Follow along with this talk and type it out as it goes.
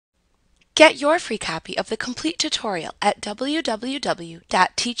Get your free copy of the complete tutorial at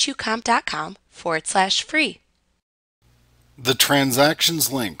www.teachucomp.com/free. The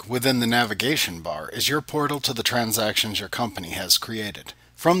Transactions link within the navigation bar is your portal to the transactions your company has created.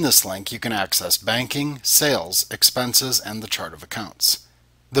 From this link, you can access banking, sales, expenses, and the chart of accounts.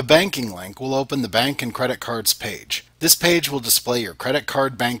 The banking link will open the bank and credit cards page. This page will display your credit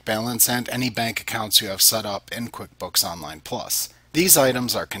card bank balance and any bank accounts you have set up in QuickBooks Online Plus. These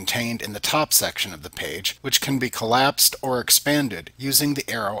items are contained in the top section of the page, which can be collapsed or expanded using the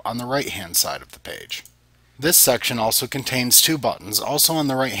arrow on the right-hand side of the page. This section also contains two buttons, also on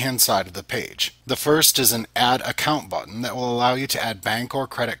the right-hand side of the page. The first is an Add Account button that will allow you to add bank or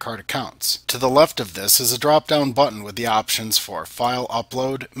credit card accounts. To the left of this is a drop-down button with the options for File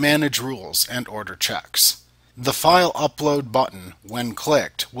Upload, Manage Rules, and Order Checks. The File Upload button, when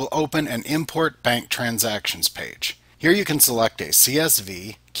clicked, will open an Import Bank Transactions page. Here you can select a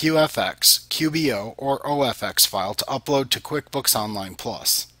CSV, QFX, QBO, or OFX file to upload to QuickBooks Online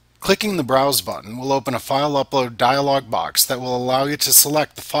Plus. Clicking the Browse button will open a File Upload dialog box that will allow you to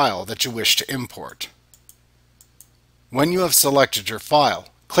select the file that you wish to import. When you have selected your file,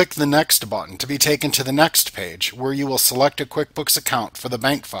 click the Next button to be taken to the next page where you will select a QuickBooks account for the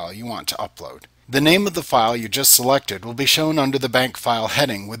bank file you want to upload. The name of the file you just selected will be shown under the bank file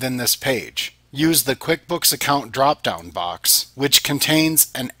heading within this page. Use the QuickBooks account drop-down box, which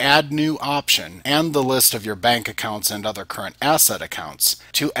contains an Add New option and the list of your bank accounts and other current asset accounts,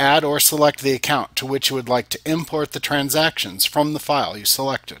 to add or select the account to which you would like to import the transactions from the file you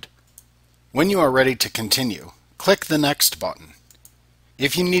selected. When you are ready to continue, click the Next button.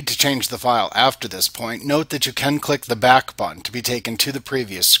 If you need to change the file after this point, note that you can click the Back button to be taken to the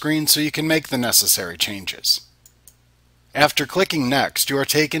previous screen so you can make the necessary changes. After clicking Next, you are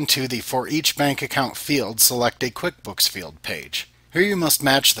taken to the For Each Bank Account field, select a QuickBooks field page. Here you must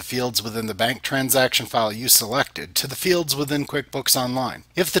match the fields within the bank transaction file you selected to the fields within QuickBooks Online.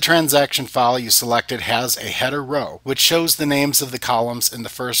 If the transaction file you selected has a header row, which shows the names of the columns in the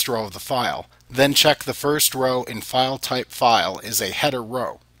first row of the file, then check the first row in File Type File is a header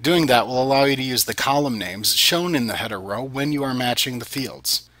row. Doing that will allow you to use the column names shown in the header row when you are matching the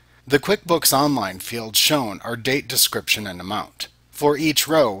fields. The QuickBooks Online fields shown are date, description, and amount. For each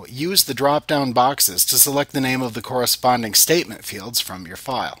row, use the drop-down boxes to select the name of the corresponding statement fields from your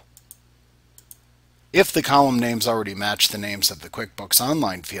file. If the column names already match the names of the QuickBooks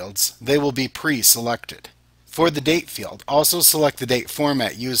Online fields, they will be pre-selected. For the date field, also select the date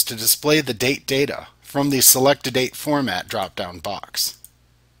format used to display the date data from the Select a Date Format drop-down box.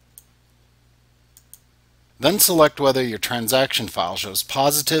 Then select whether your transaction file shows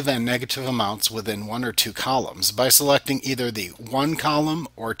positive and negative amounts within one or two columns by selecting either the One Column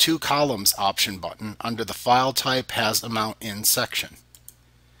or Two Columns option button under the File Type Has Amount In section.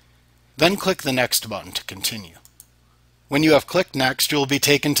 Then click the Next button to continue. When you have clicked Next, you will be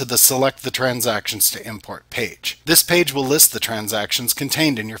taken to the Select the Transactions to Import page. This page will list the transactions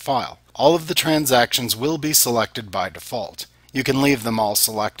contained in your file. All of the transactions will be selected by default. You can leave them all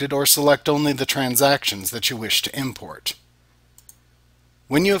selected or select only the transactions that you wish to import.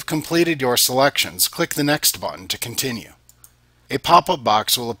 When you have completed your selections, click the Next button to continue. A pop-up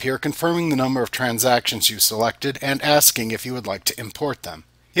box will appear confirming the number of transactions you selected and asking if you would like to import them.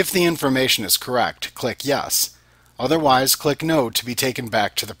 If the information is correct, click Yes. Otherwise, click No to be taken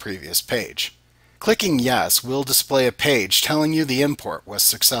back to the previous page. Clicking Yes will display a page telling you the import was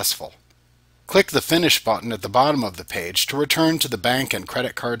successful. Click the Finish button at the bottom of the page to return to the Bank and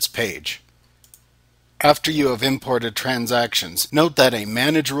Credit Cards page. After you have imported transactions, note that a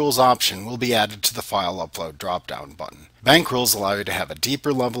Manage Rules option will be added to the File Upload drop-down button. Bank rules allow you to have a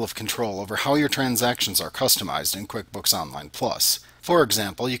deeper level of control over how your transactions are customized in QuickBooks Online Plus. For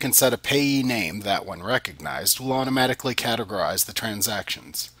example, you can set a payee name that, when recognized, will automatically categorize the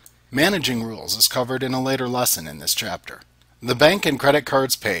transactions. Managing rules is covered in a later lesson in this chapter. The Bank and Credit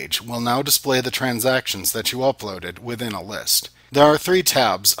Cards page will now display the transactions that you uploaded within a list. There are three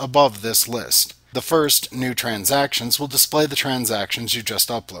tabs above this list. The first, New Transactions, will display the transactions you just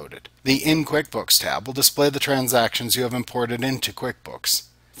uploaded. The In QuickBooks tab will display the transactions you have imported into QuickBooks.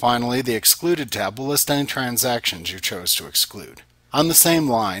 Finally, the Excluded tab will list any transactions you chose to exclude. On the same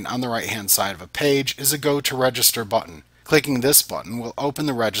line, on the right-hand side of a page, is a Go to Register button. Clicking this button will open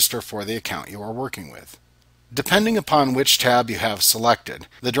the register for the account you are working with. Depending upon which tab you have selected,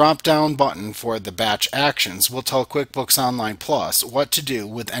 the drop-down button for the Batch Actions will tell QuickBooks Online Plus what to do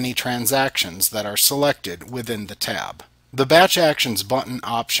with any transactions that are selected within the tab. The Batch Actions button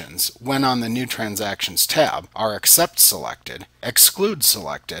options, when on the New Transactions tab, are Accept selected, Exclude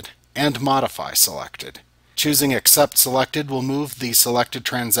selected, and Modify selected. Choosing Accept Selected will move the selected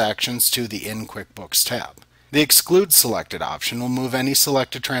transactions to the In QuickBooks tab. The Exclude Selected option will move any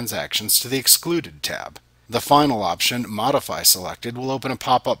selected transactions to the Excluded tab. The final option, Modify Selected, will open a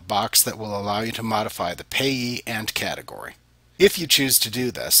pop-up box that will allow you to modify the payee and category. If you choose to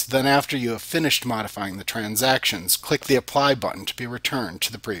do this, then after you have finished modifying the transactions, click the Apply button to be returned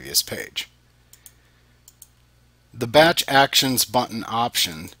to the previous page. The Batch Actions button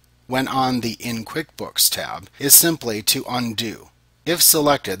option, when on the In QuickBooks tab, is simply to undo. If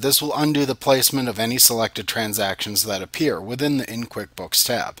selected, this will undo the placement of any selected transactions that appear within the In QuickBooks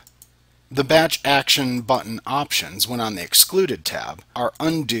tab. The Batch Action button options, when on the Excluded tab, are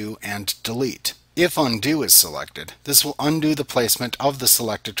Undo and Delete. If Undo is selected, this will undo the placement of the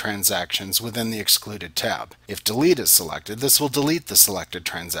selected transactions within the Excluded tab. If Delete is selected, this will delete the selected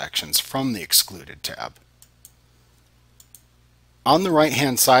transactions from the Excluded tab. On the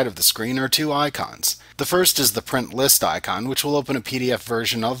right-hand side of the screen are two icons. The first is the Print List icon, which will open a PDF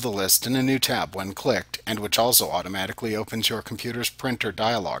version of the list in a new tab when clicked, and which also automatically opens your computer's printer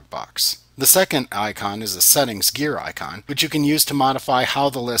dialog box. The second icon is a Settings gear icon, which you can use to modify how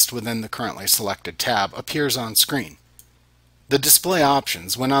the list within the currently selected tab appears on screen. The display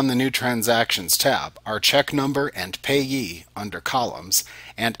options, when on the New Transactions tab, are Check Number and Payee under Columns,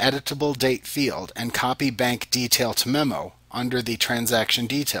 and Editable Date field and Copy Bank Detail to Memo under the Transaction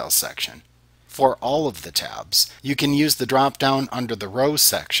Details section. For all of the tabs, you can use the drop-down under the Rows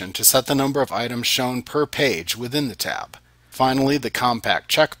section to set the number of items shown per page within the tab. Finally, the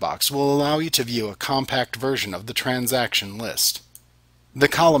Compact checkbox will allow you to view a compact version of the transaction list. The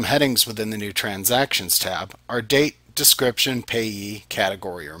column headings within the New Transactions tab are Date, Description, Payee,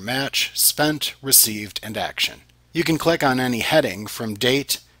 Category or Match, Spent, Received, and Action. You can click on any heading from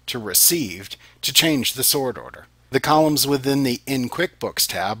Date to Received to change the sort order. The columns within the In QuickBooks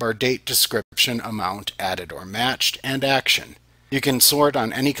tab are Date, Description, Amount, Added or Matched, and Action. You can sort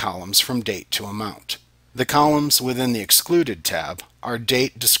on any columns from Date to Amount. The columns within the Excluded tab are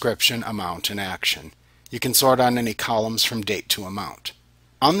Date, Description, Amount, and Action. You can sort on any columns from Date to Amount.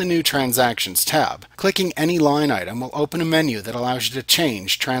 On the New Transactions tab, clicking any line item will open a menu that allows you to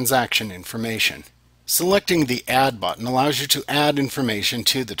change transaction information. Selecting the Add button allows you to add information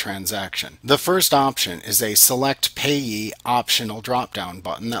to the transaction. The first option is a Select Payee optional drop-down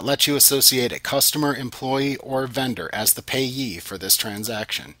button that lets you associate a customer, employee, or vendor as the payee for this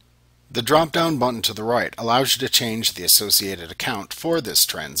transaction. The drop-down button to the right allows you to change the associated account for this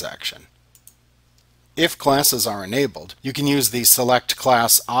transaction. If classes are enabled, you can use the Select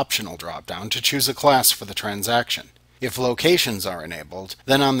Class optional drop-down to choose a class for the transaction. If locations are enabled,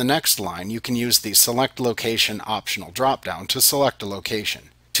 then on the next line you can use the Select Location optional drop-down to select a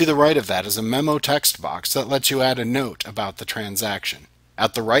location. To the right of that is a memo text box that lets you add a note about the transaction.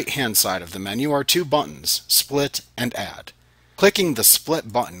 At the right-hand side of the menu are two buttons, Split and Add. Clicking the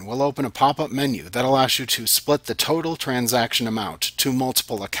Split button will open a pop-up menu that allows you to split the total transaction amount to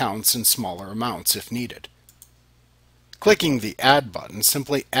multiple accounts in smaller amounts if needed. Clicking the Add button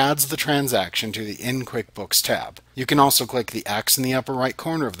simply adds the transaction to the In QuickBooks tab. You can also click the X in the upper right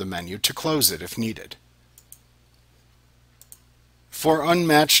corner of the menu to close it if needed. For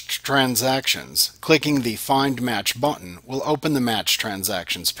Unmatched Transactions, clicking the Find Match button will open the Match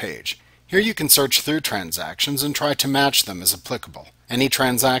Transactions page. Here you can search through transactions and try to match them as applicable. Any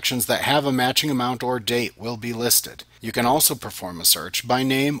transactions that have a matching amount or date will be listed. You can also perform a search by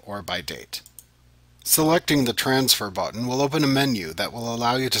name or by date. Selecting the Transfer button will open a menu that will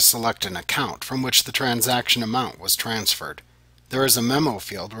allow you to select an account from which the transaction amount was transferred. There is a memo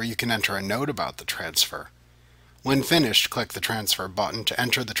field where you can enter a note about the transfer. When finished, click the Transfer button to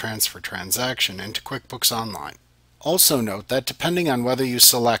enter the transfer transaction into QuickBooks Online. Also note that depending on whether you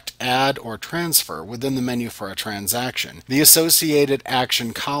select Add or Transfer within the menu for a transaction, the associated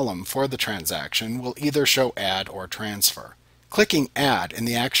action column for the transaction will either show Add or Transfer. Clicking Add in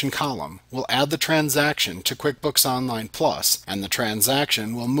the Action column will add the transaction to QuickBooks Online Plus, and the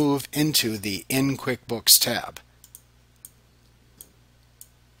transaction will move into the In QuickBooks tab.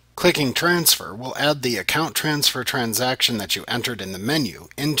 Clicking Transfer will add the account transfer transaction that you entered in the menu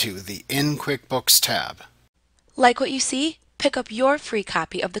into the In QuickBooks tab. Like what you see? Pick up your free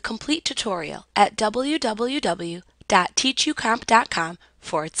copy of the complete tutorial at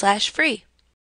www.teachucomp.com/free.